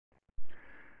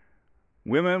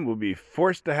Women will be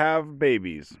forced to have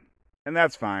babies, and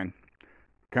that's fine.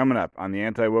 Coming up on the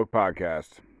Anti-Woke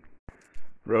Podcast.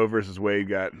 Roe versus Wade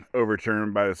got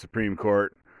overturned by the Supreme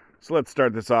Court. So let's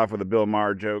start this off with a Bill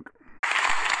Maher joke.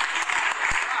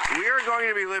 We are going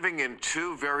to be living in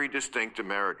two very distinct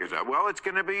Americas. Well, it's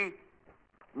going to be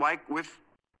like with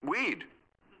weed.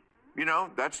 You know,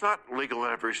 that's not legal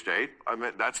in every state. I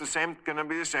mean, that's going to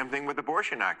be the same thing with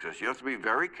abortion access. You have to be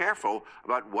very careful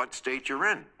about what state you're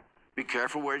in. Be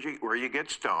careful where you get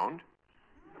stoned.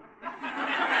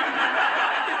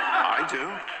 I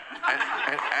do.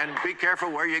 And be careful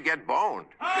where you get boned.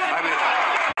 I mean,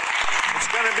 it's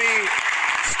going to be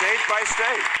state by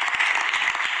state.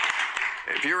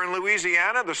 If you're in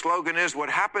Louisiana, the slogan is, what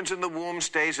happens in the womb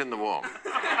stays in the womb.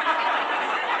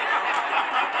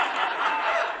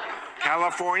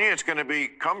 California, it's going to be,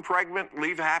 come pregnant,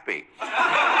 leave happy. All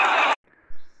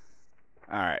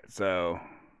right, so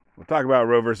we'll talk about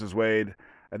Roe versus Wade.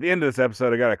 At the end of this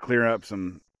episode, I got to clear up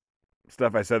some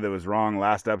stuff I said that was wrong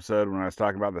last episode when I was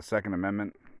talking about the Second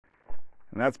Amendment.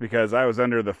 And that's because I was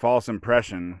under the false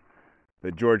impression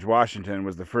that George Washington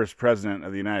was the first president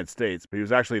of the United States, but he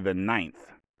was actually the 9th.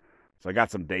 So I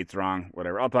got some dates wrong,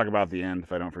 whatever. I'll talk about the end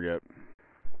if I don't forget.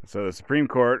 So the Supreme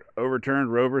Court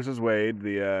overturned Roe versus Wade,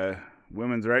 the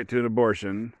women's right to an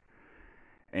abortion.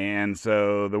 And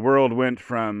so the world went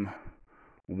from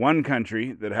one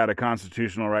country that had a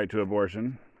constitutional right to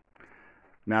abortion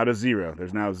now to zero.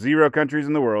 There's now 0 countries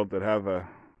in the world that have a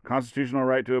constitutional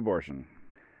right to abortion.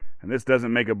 And this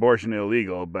doesn't make abortion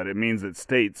illegal, but it means that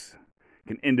states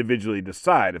can individually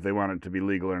decide if they want it to be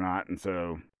legal or not. And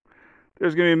so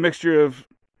there's going to be a mixture of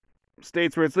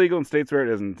states where it's legal and states where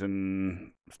it isn't,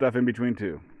 and stuff in between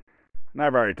too. And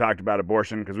I've already talked about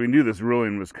abortion because we knew this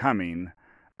ruling was coming.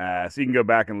 So you can go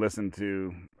back and listen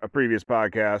to a previous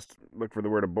podcast, look for the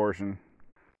word abortion.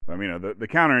 I mean, the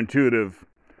counterintuitive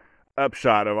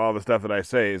upshot of all the stuff that I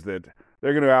say is that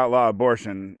they're going to outlaw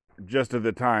abortion just at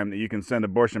the time that you can send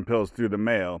abortion pills through the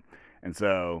mail. And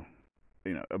so,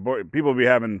 you know, people will be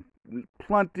having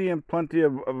plenty and plenty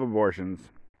of abortions,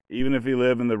 even if you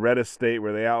live in the reddest state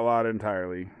where they outlaw it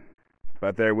entirely.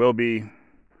 But there will be,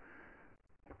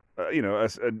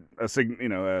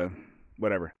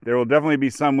 whatever. There will definitely be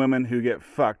some women who get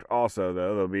fucked also,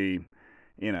 though. There'll be,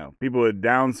 people with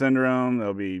Down syndrome.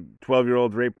 There'll be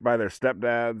 12-year-olds raped by their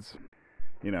stepdads.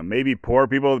 Maybe poor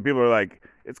people. People are like,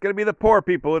 it's going to be the poor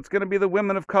people. It's going to be the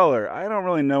women of color. I don't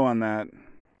really know on that.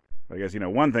 I guess,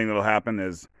 one thing that'll happen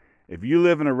is if you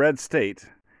live in a red state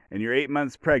and you're 8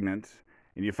 months pregnant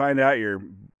and you find out your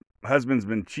husband's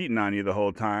been cheating on you the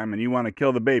whole time and you want to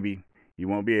kill the baby, you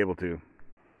won't be able to.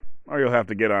 Or you'll have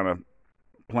to get on a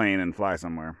plane and fly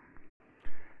somewhere.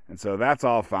 And so that's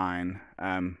all fine.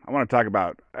 I want to talk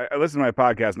about, I listen to my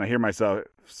podcast and I hear myself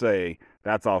say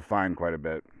that's all fine quite a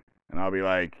bit. And I'll be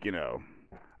like,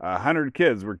 100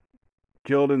 kids were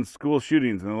killed in school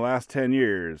shootings in the last 10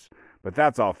 years, but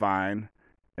that's all fine.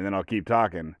 And then I'll keep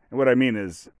talking. And what I mean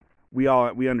is we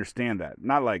understand that.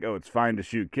 Not like, oh, it's fine to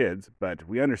shoot kids, but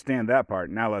we understand that part.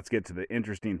 Now let's get to the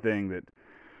interesting thing that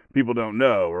people don't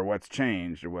know or what's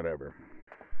changed or whatever.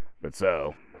 But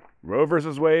so, Roe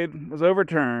versus Wade was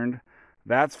overturned.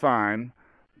 That's fine.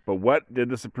 But what did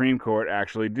the Supreme Court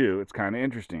actually do? It's kind of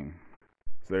interesting.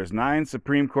 So there's 9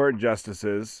 Supreme Court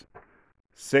justices.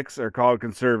 6 are called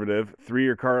conservative. 3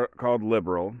 are called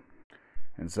liberal.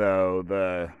 And so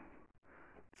the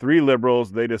 3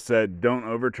 liberals, they just said, don't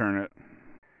overturn it.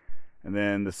 And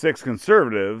then the 6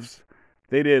 conservatives,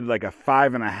 they did like a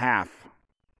 5.5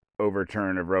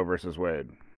 overturn of Roe versus Wade.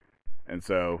 And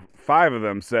so 5 of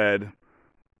them said,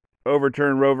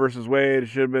 overturn Roe versus Wade. It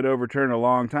should have been overturned a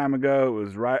long time ago. It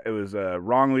was right. It was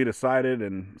wrongly decided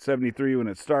in 1973 when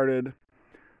it started.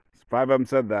 5 of them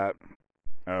said that.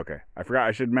 Okay, I forgot.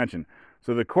 I should mention.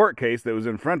 So the court case that was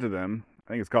in front of them,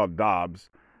 I think it's called Dobbs.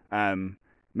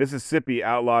 Mississippi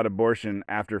outlawed abortion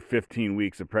after 15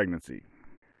 weeks of pregnancy.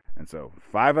 And so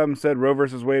 5 of them said Roe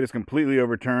versus Wade is completely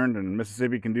overturned and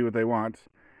Mississippi can do what they want.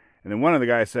 And then one of the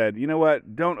guys said, you know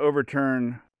what? Don't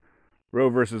overturn Roe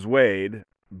versus Wade,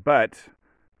 but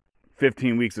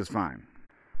 15 weeks is fine.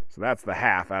 So that's the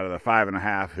half out of the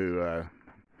 5.5 who are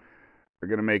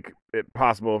going to make it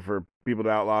possible for people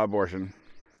to outlaw abortion.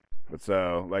 But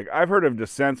so, I've heard of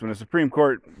dissents. When the Supreme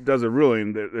Court does a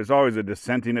ruling, there's always a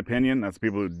dissenting opinion. That's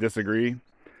people who disagree.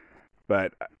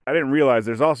 But I didn't realize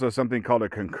there's also something called a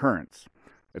concurrence.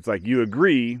 It's like you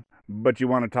agree, but you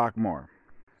want to talk more.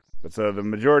 But so the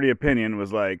majority opinion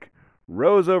was like,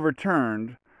 Roe's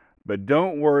overturned, but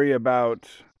don't worry about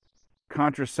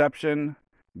contraception,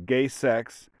 gay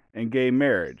sex, and gay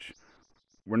marriage.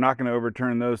 We're not going to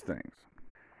overturn those things.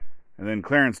 And then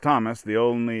Clarence Thomas, the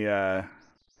only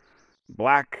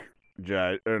black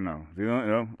judge. Or no,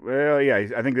 well, yeah,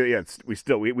 I think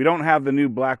that we don't have the new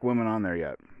black woman on there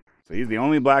yet. So he's the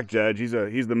only black judge. He's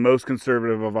the most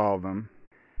conservative of all of them,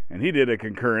 and he did a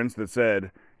concurrence that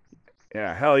said,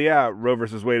 "Yeah, hell yeah, Roe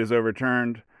versus Wade is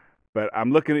overturned, but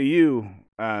I'm looking at you,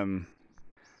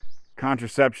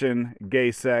 contraception, gay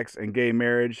sex, and gay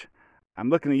marriage. I'm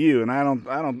looking at you, and I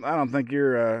don't think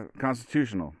you're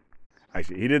constitutional."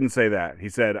 Actually, he didn't say that. He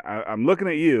said, I'm looking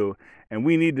at you, and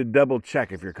we need to double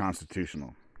check if you're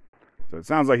constitutional. So it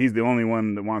sounds like he's the only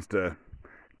one that wants to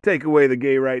take away the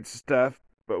gay rights stuff,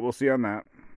 but we'll see on that.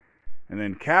 And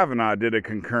then Kavanaugh did a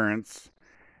concurrence,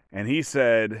 and he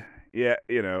said, yeah,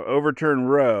 overturn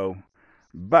Roe,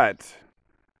 but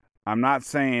I'm not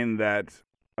saying that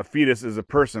a fetus is a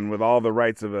person with all the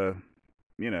rights of a,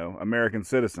 American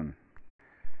citizen.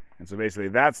 And so basically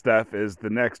that stuff is the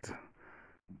next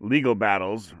legal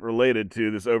battles related to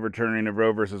this overturning of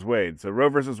Roe versus Wade. So Roe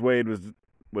versus Wade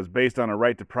was based on a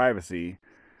right to privacy,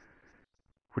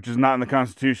 which is not in the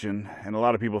Constitution, and a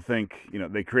lot of people think,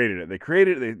 they created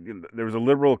it. There was a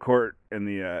liberal court in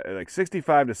the,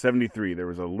 65 to 73, there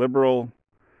was a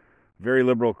very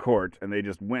liberal court, and they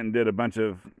just went and did a bunch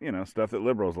of, stuff that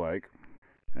liberals like.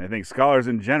 And I think scholars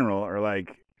in general are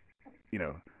like,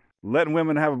 letting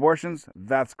women have abortions,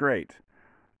 that's great.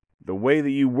 The way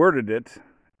that you worded it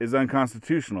is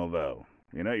unconstitutional, though.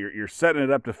 You're setting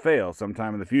it up to fail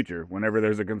sometime in the future whenever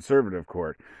there's a conservative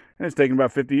court. And it's taken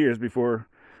about 50 years before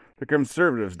the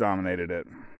conservatives dominated it.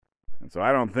 And so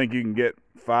I don't think you can get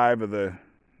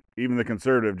even the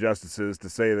conservative justices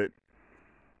to say that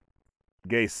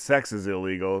gay sex is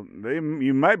illegal.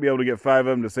 You might be able to get 5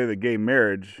 of them to say that gay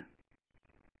marriage,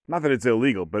 not that it's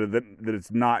illegal, but that it's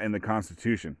not in the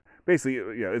Constitution. Basically,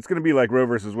 it's going to be like Roe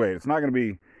versus Wade. It's not going to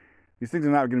be, these things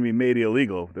are not going to be made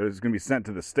illegal. They're just going to be sent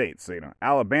to the states. So,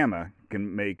 Alabama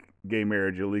can make gay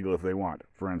marriage illegal if they want,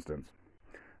 for instance.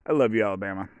 I love you,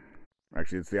 Alabama.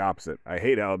 Actually, it's the opposite. I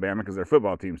hate Alabama because their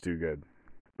football team's too good.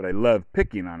 But I love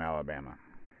picking on Alabama.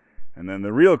 And then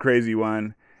the real crazy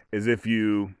one is if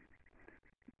you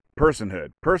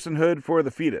personhood for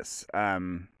the fetus.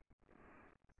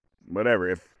 Whatever.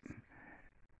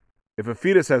 If a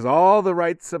fetus has all the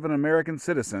rights of an American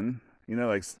citizen,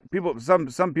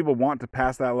 some people want to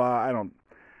pass that law. I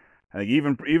think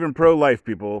even pro-life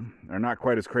people are not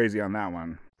quite as crazy on that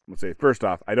one. Let's say, first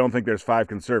off, I don't think there's 5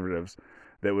 conservatives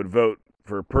that would vote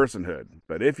for personhood.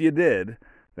 But if you did,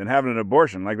 then having an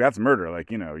abortion, that's murder.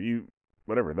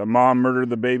 Whatever. The mom murdered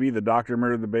the baby, the doctor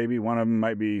murdered the baby. One of them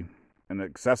might be an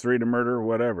accessory to murder or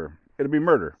whatever. It'd be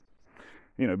murder.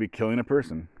 It'd be killing a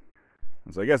person.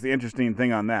 And so I guess the interesting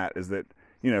thing on that is that,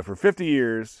 for 50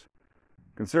 years,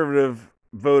 conservative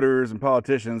voters and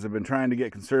politicians have been trying to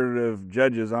get conservative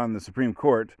judges on the Supreme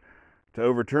Court to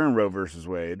overturn Roe versus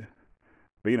Wade.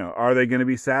 But, are they going to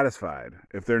be satisfied?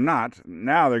 If they're not,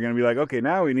 now they're going to be like, okay,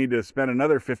 now we need to spend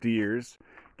another 50 years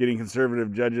getting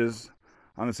conservative judges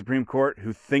on the Supreme Court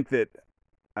who think that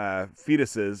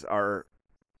fetuses are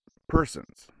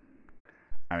persons.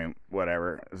 I mean,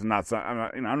 whatever. It's not.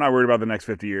 I'm not worried about the next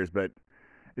 50 years, but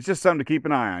it's just something to keep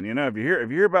an eye on. If you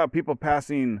hear about people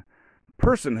passing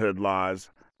personhood laws,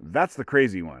 that's the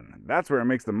crazy one. That's where it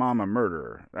makes the mom a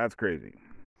murderer. That's crazy.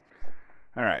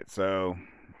 All right, so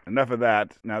enough of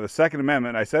that. Now, the Second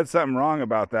Amendment, I said something wrong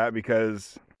about that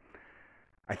because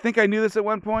I think I knew this at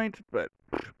one point, but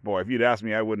boy, if you'd asked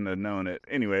me, I wouldn't have known it.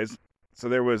 Anyways, so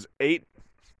there was 8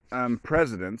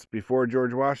 presidents before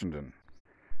George Washington.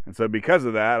 And so because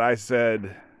of that, I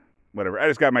said, whatever, I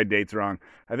just got my dates wrong.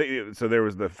 I think, so there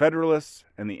was the Federalists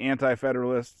and the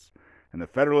Anti-Federalists, and the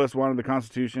Federalists wanted the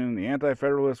Constitution, the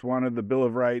Anti-Federalists wanted the Bill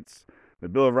of Rights. The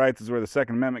Bill of Rights is where the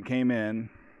Second Amendment came in.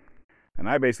 And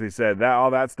I basically said that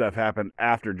all that stuff happened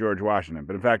after George Washington.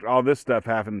 But in fact, all this stuff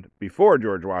happened before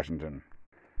George Washington.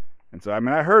 And so, I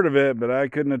heard of it, but I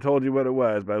couldn't have told you what it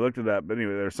was, but I looked it up. But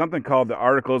anyway, there's something called the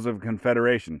Articles of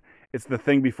Confederation. It's the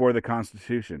thing before the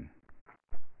Constitution.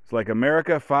 It's like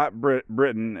America fought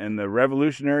Britain in the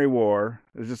Revolutionary War.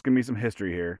 There's just going to be some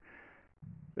history here.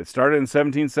 It started in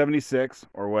 1776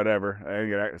 or whatever,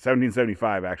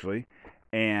 1775 actually,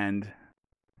 and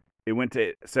it went to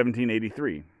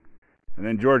 1783. And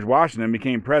then George Washington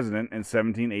became president in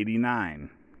 1789.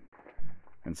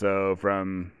 And so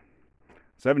from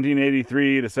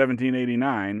 1783 to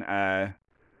 1789, I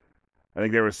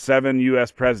think there were 7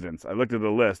 U.S. presidents. I looked at the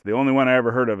list. The only one I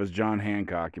ever heard of is John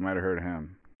Hancock. You might have heard of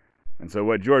him. And so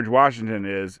what George Washington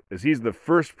is he's the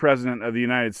first president of the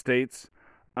United States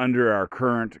under our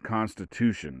current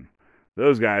Constitution.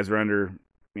 Those guys are under,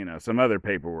 some other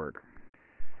paperwork.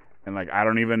 And like, I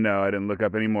don't even know. I didn't look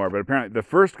up anymore. But apparently the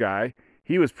first guy,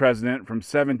 he was president from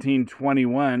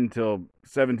 1721 till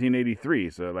 1783.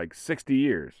 So like 60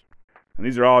 years. And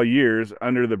these are all years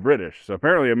under the British. So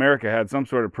apparently America had some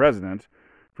sort of president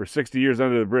for 60 years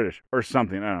under the British or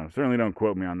something. I don't know. Certainly don't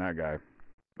quote me on that guy.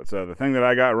 But so the thing that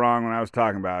I got wrong when I was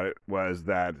talking about it was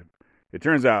that it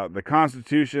turns out the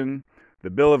Constitution, the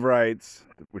Bill of Rights,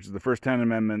 which is the first 10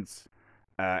 amendments,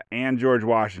 and George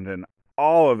Washington,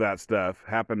 all of that stuff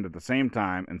happened at the same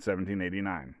time in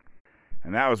 1789.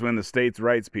 And that was when the states'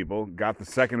 rights people got the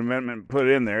Second Amendment put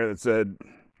in there that said,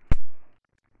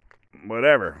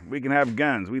 whatever, we can have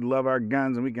guns. We love our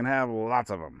guns and we can have lots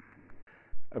of them.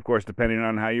 Of course, depending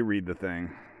on how you read the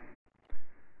thing.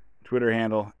 Twitter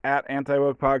handle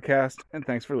 @AntiWoke Podcast, and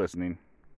thanks for listening.